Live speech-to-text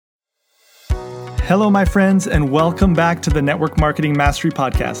Hello, my friends, and welcome back to the Network Marketing Mastery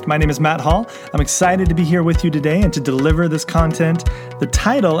Podcast. My name is Matt Hall. I'm excited to be here with you today and to deliver this content. The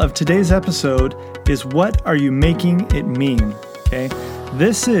title of today's episode is What Are You Making It Mean? Okay,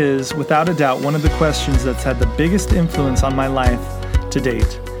 this is, without a doubt, one of the questions that's had the biggest influence on my life to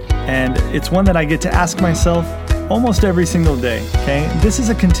date. And it's one that I get to ask myself almost every single day, okay? This is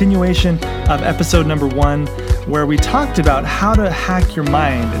a continuation of episode number 1, where we talked about how to hack your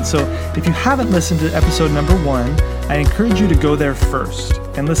mind. And so if you haven't listened to episode number 1, I encourage you to go there first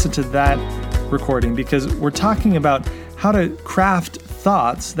and listen to that recording, because we're talking about how to craft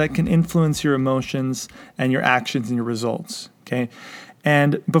thoughts that can influence your emotions and your actions and your results, okay?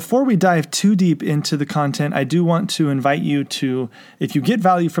 And before we dive too deep into the content, I do want to invite you to, if you get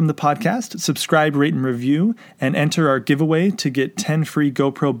value from the podcast, subscribe, rate, and review, and enter our giveaway to get 10 free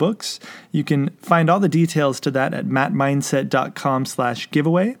GoPro books. You can find all the details to that at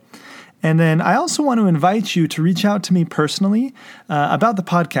mattmindset.com/giveaway. And then I also want to invite you to reach out to me personally about the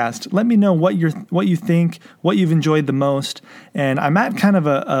podcast. Let me know what you think, what you've enjoyed the most. And I'm at kind of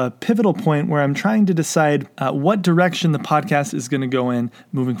a pivotal point where I'm trying to decide what direction the podcast is going to go in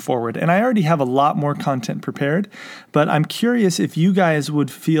moving forward. And I already have a lot more content prepared, but I'm curious if you guys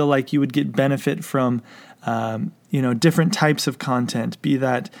would feel like you would get benefit from different types of content, be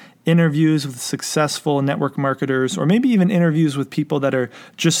that interviews with successful network marketers, or maybe even interviews with people that are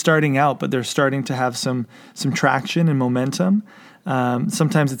just starting out, but they're starting to have some traction and momentum.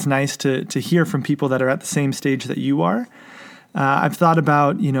 Sometimes it's nice to hear from people that are at the same stage that you are. I've thought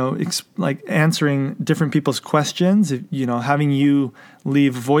about, like answering different people's questions, having you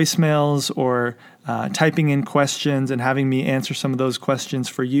leave voicemails or typing in questions and having me answer some of those questions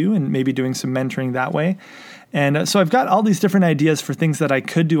for you, and maybe doing some mentoring that way. And so I've got all these different ideas for things that I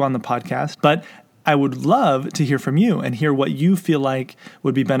could do on the podcast, but I would love to hear from you and hear what you feel like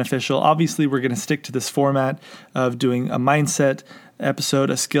would be beneficial. Obviously, we're going to stick to this format of doing a mindset episode,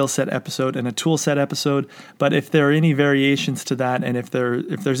 a skill set episode, and a tool set episode. But if there are any variations to that, and if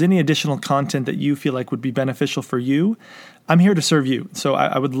there's any additional content that you feel like would be beneficial for you, I'm here to serve you. So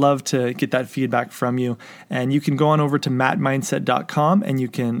I would love to get that feedback from you. And you can go on over to mattmindset.com and you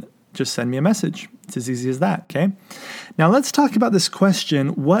can just send me a message. It's as easy as that, okay? Now let's talk about this question,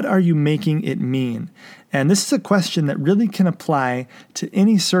 what are you making it mean? And this is a question that really can apply to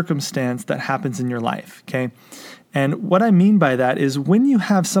any circumstance that happens in your life, okay? And what I mean by that is when you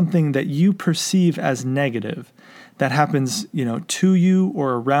have something that you perceive as negative that happens, to you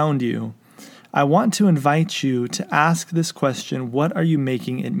or around you, I want to invite you to ask this question, what are you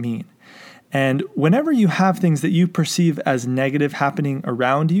making it mean? And whenever you have things that you perceive as negative happening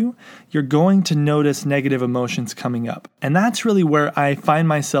around you, you're going to notice negative emotions coming up. And that's really where I find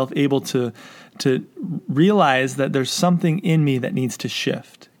myself able to realize that there's something in me that needs to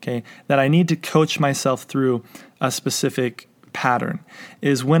shift, okay? That I need to coach myself through a specific pattern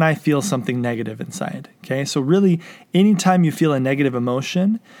is when I feel something negative inside, okay? So really, anytime you feel a negative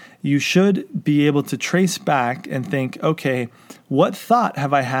emotion, you should be able to trace back and think, okay, what thought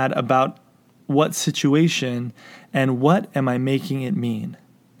have I had about what situation, and what am I making it mean?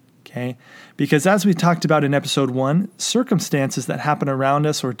 Okay? Because as we talked about in episode 1, circumstances that happen around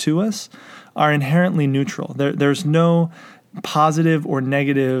us or to us are inherently neutral. There's no positive or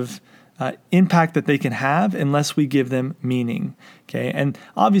negative impact that they can have unless we give them meaning. Okay? And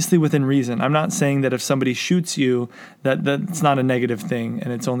obviously within reason. I'm not saying that if somebody shoots you, that's not a negative thing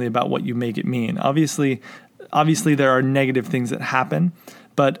and it's only about what you make it mean. Obviously there are negative things that happen,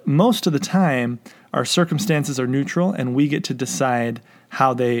 but most of the time, our circumstances are neutral, and we get to decide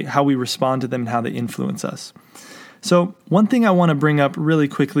how we respond to them and how they influence us. So one thing I want to bring up really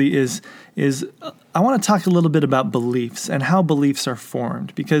quickly is I want to talk a little bit about beliefs and how beliefs are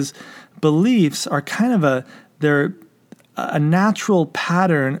formed, because beliefs are kind of they're a natural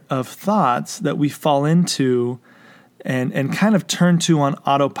pattern of thoughts that we fall into and kind of turn to on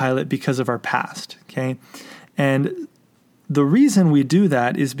autopilot because of our past, okay? And the reason we do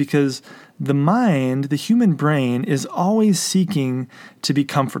that is because the mind, the human brain, is always seeking to be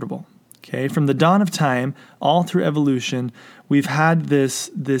comfortable. Okay, from the dawn of time, all through evolution, we've had this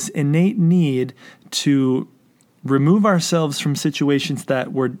innate need to remove ourselves from situations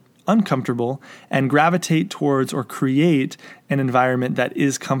that were uncomfortable and gravitate towards or create an environment that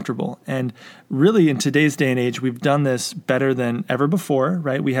is comfortable. And really, in today's day and age, we've done this better than ever before,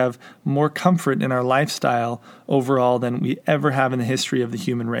 right? We have more comfort in our lifestyle overall than we ever have in the history of the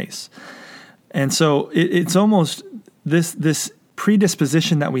human race. And so it's almost this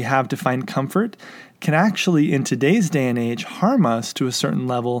predisposition that we have to find comfort can actually, in today's day and age, harm us to a certain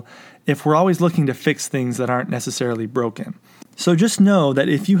level if we're always looking to fix things that aren't necessarily broken. So just know that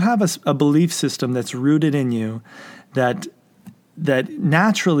if you have a belief system that's rooted in you, that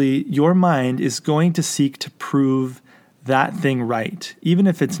naturally your mind is going to seek to prove that thing right. Even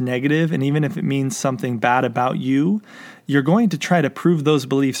if it's negative and even if it means something bad about you, you're going to try to prove those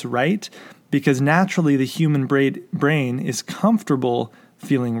beliefs right, because naturally the human brain is comfortable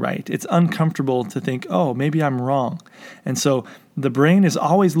feeling right. It's uncomfortable to think, oh, maybe I'm wrong. And so the brain is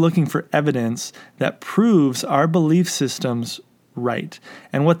always looking for evidence that proves our belief systems right.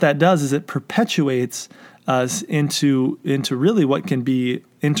 And what that does is it perpetuates us into really what can be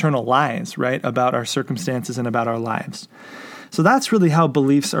internal lies, right, about our circumstances and about our lives. So that's really how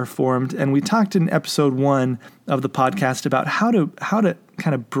beliefs are formed. And we talked in episode 1 of the podcast about how to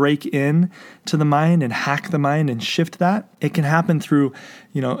kind of break in to the mind and hack the mind and shift that. It can happen through,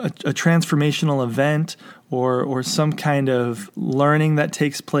 a transformational event or some kind of learning that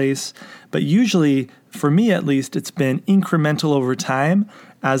takes place. But usually, for me at least, it's been incremental over time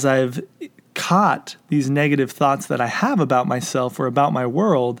as I've caught these negative thoughts that I have about myself or about my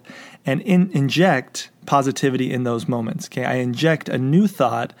world and inject positivity in those moments. Okay, I inject a new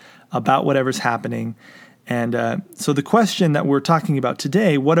thought about whatever's happening. And so the question that we're talking about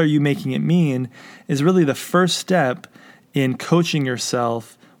today, what are you making it mean, is really the first step in coaching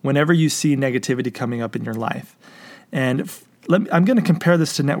yourself whenever you see negativity coming up in your life. And I'm going to compare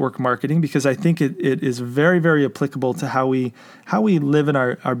this to network marketing because I think it is very, very applicable to how we live in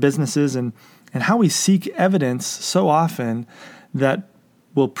our businesses and how we seek evidence so often that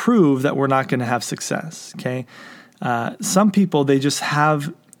will prove that we're not going to have success. Okay, some people, they just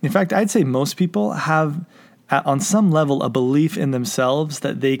have. In fact, I'd say most people have, on some level, a belief in themselves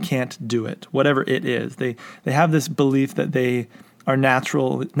that they can't do it, whatever it is. They have this belief that they are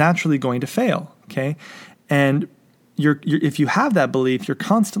naturally going to fail. Okay, and if you have that belief, you're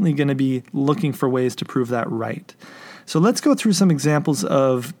constantly going to be looking for ways to prove that right. So let's go through some examples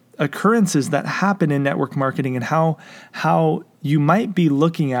of occurrences that happen in network marketing and how you might be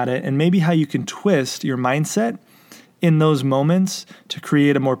looking at it and maybe how you can twist your mindset in those moments to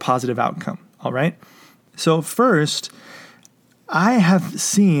create a more positive outcome. All right. So first, I have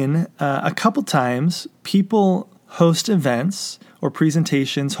seen a couple times people host events or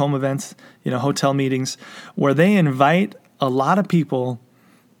presentations, home events, hotel meetings, where they invite a lot of people,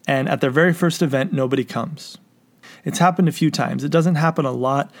 and at their very first event, nobody comes. It's happened a few times. It doesn't happen a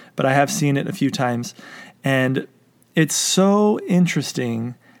lot, but I have seen it a few times. And it's so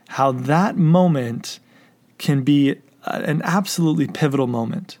interesting how that moment can be an absolutely pivotal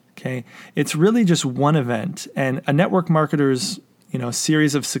moment. Okay, it's really just one event, and a network marketer's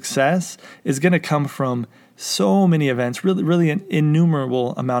series of success is going to come from so many events, really an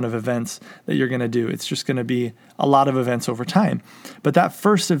innumerable amount of events that you're going to do. It's just going to be a lot of events over time. But that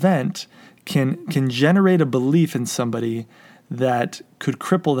first event can generate a belief in somebody that could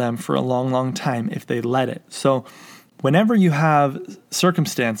cripple them for a long, long time if they let it. So whenever you have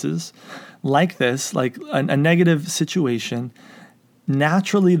circumstances like this, like a negative situation,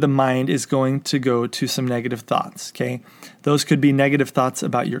 naturally the mind is going to go to some negative thoughts, okay? Those could be negative thoughts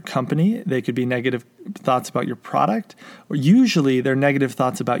about your company. They could be negative thoughts about your product, or usually they're negative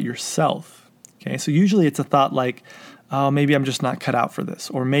thoughts about yourself, okay? So usually it's a thought like, oh, maybe I'm just not cut out for this,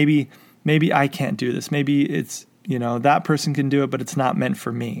 or maybe I can't do this. Maybe it's, that person can do it, but it's not meant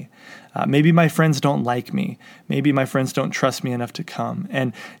for me. Maybe my friends don't like me. Maybe my friends don't trust me enough to come.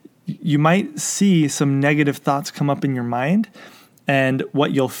 And you might see some negative thoughts come up in your mind, and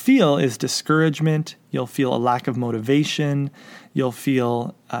what you'll feel is discouragement. You'll feel a lack of motivation. You'll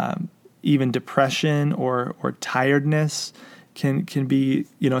feel even depression or tiredness can be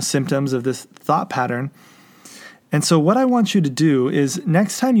symptoms of this thought pattern. And so what I want you to do is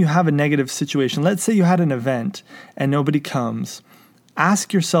next time you have a negative situation, let's say you had an event and nobody comes,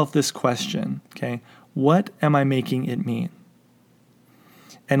 ask yourself this question, okay? What am I making it mean?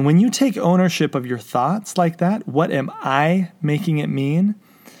 And when you take ownership of your thoughts like that, what am I making it mean?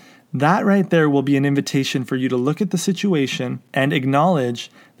 That right there will be an invitation for you to look at the situation and acknowledge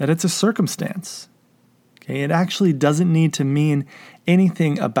that it's a circumstance. Okay, it actually doesn't need to mean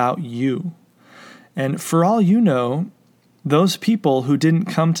anything about you. And for all you know, those people who didn't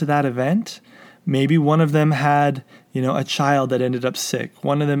come to that event, maybe one of them had, a child that ended up sick.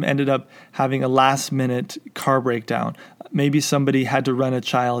 One of them ended up having a last-minute car breakdown. Maybe somebody had to run a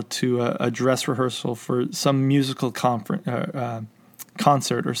child to a dress rehearsal for some musical concert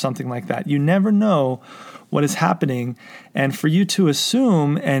or something like that. You never know what is happening. And for you to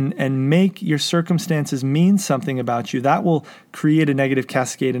assume and make your circumstances mean something about you, that will create a negative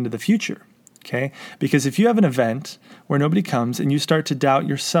cascade into the future. Okay? Because if you have an event where nobody comes and you start to doubt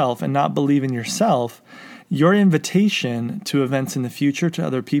yourself and not believe in yourself, your invitation to events in the future to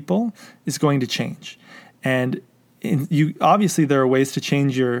other people is going to change. And you obviously, there are ways to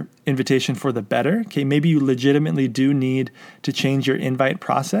change your invitation for the better. Okay, maybe you legitimately do need to change your invite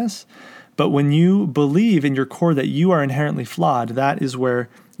process. But when you believe in your core that you are inherently flawed, that is where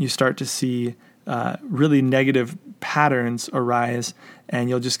you start to see really negative patterns arise, and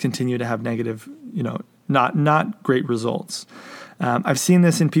you'll just continue to have negative, not great results. I've seen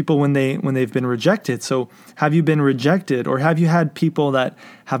this in people when they've been rejected. So have you been rejected, or have you had people that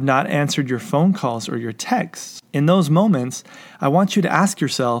have not answered your phone calls or your texts? In those moments, I want you to ask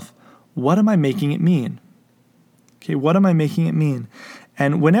yourself, what am I making it mean? Okay, what am I making it mean?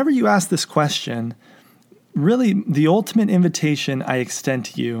 And whenever you ask this question, really the ultimate invitation I extend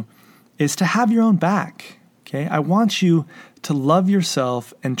to you is to have your own back. Okay, I want you to love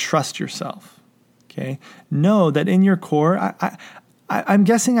yourself and trust yourself. Okay, know that in your core, I'm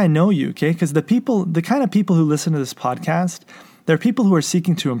guessing I know you. Okay, because the kind of people who listen to this podcast, they're people who are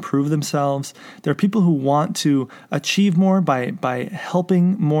seeking to improve themselves. They're people who want to achieve more by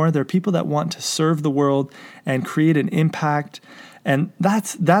helping more. They're people that want to serve the world and create an impact. And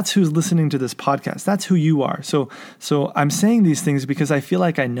that's who's listening to this podcast. That's who you are. So I'm saying these things because I feel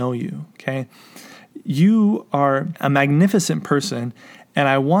like I know you. Okay, you are a magnificent person. And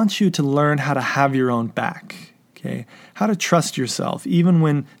I want you to learn how to have your own back, okay? How to trust yourself, even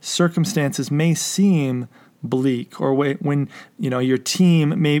when circumstances may seem bleak, or when your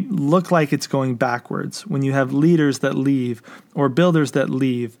team may look like it's going backwards. When you have leaders that leave or builders that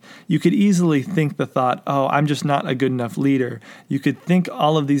leave, you could easily think the thought, "Oh, I'm just not a good enough leader." You could think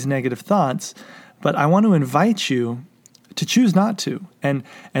all of these negative thoughts, but I want to invite you to choose not to. And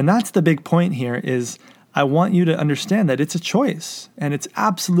that's the big point here is, I want you to understand that it's a choice, and it's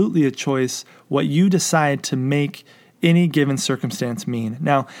absolutely a choice what you decide to make any given circumstance mean.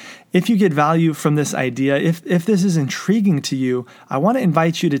 Now, if you get value from this idea, if this is intriguing to you, I want to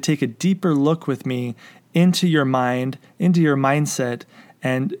invite you to take a deeper look with me into your mind, into your mindset,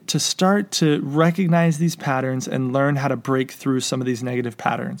 and to start to recognize these patterns and learn how to break through some of these negative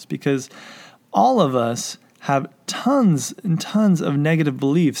patterns, because all of us have tons and tons of negative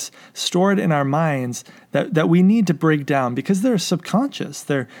beliefs stored in our minds that we need to break down, because they're subconscious.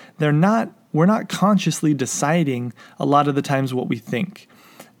 We're not consciously deciding a lot of the times what we think.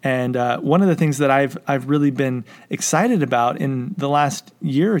 And one of the things that I've really been excited about in the last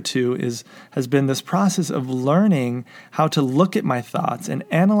year or two has been this process of learning how to look at my thoughts and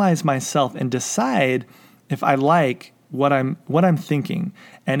analyze myself and decide if I like what I'm thinking.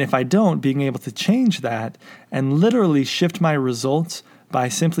 And if I don't, being able to change that and literally shift my results by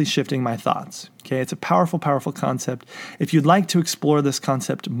simply shifting my thoughts. Okay, it's a powerful, powerful concept. If you'd like to explore this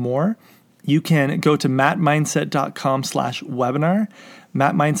concept more, you can go to mattmindset.com/webinar,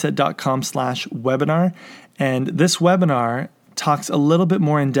 mattmindset.com/webinar. And this webinar talks a little bit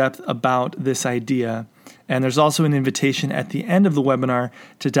more in depth about this idea. And there's also an invitation at the end of the webinar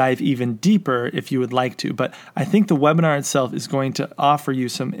to dive even deeper if you would like to. But I think the webinar itself is going to offer you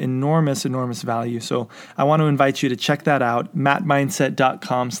some enormous, enormous value. So I want to invite you to check that out,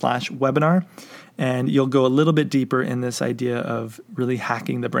 mattmindset.com/webinar. And you'll go a little bit deeper in this idea of really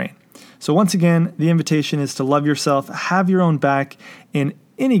hacking the brain. So once again, the invitation is to love yourself, have your own back in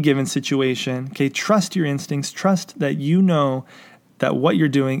any given situation. Okay, trust your instincts, trust that you know that what you're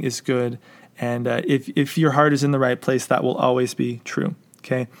doing is good. And if your heart is in the right place, that will always be true,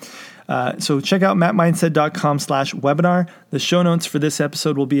 okay? So check out mattmindset.com/webinar. The show notes for this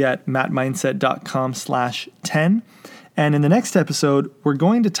episode will be at mattmindset.com/10. And in the next episode, we're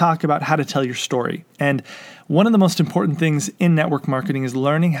going to talk about how to tell your story. And one of the most important things in network marketing is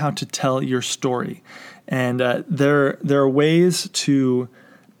learning how to tell your story. And there are ways to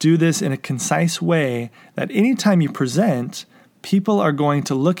do this in a concise way that anytime you present, people are going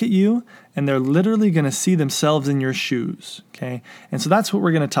to look at you and they're literally going to see themselves in your shoes, okay? And so that's what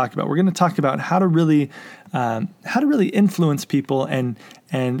we're going to talk about. We're going to talk about how to really influence people and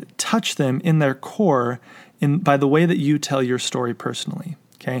touch them in their core by the way that you tell your story personally,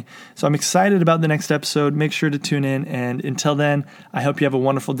 okay? So I'm excited about the next episode. Make sure to tune in. And until then, I hope you have a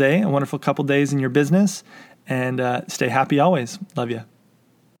wonderful day, a wonderful couple days in your business, and stay happy always. Love you.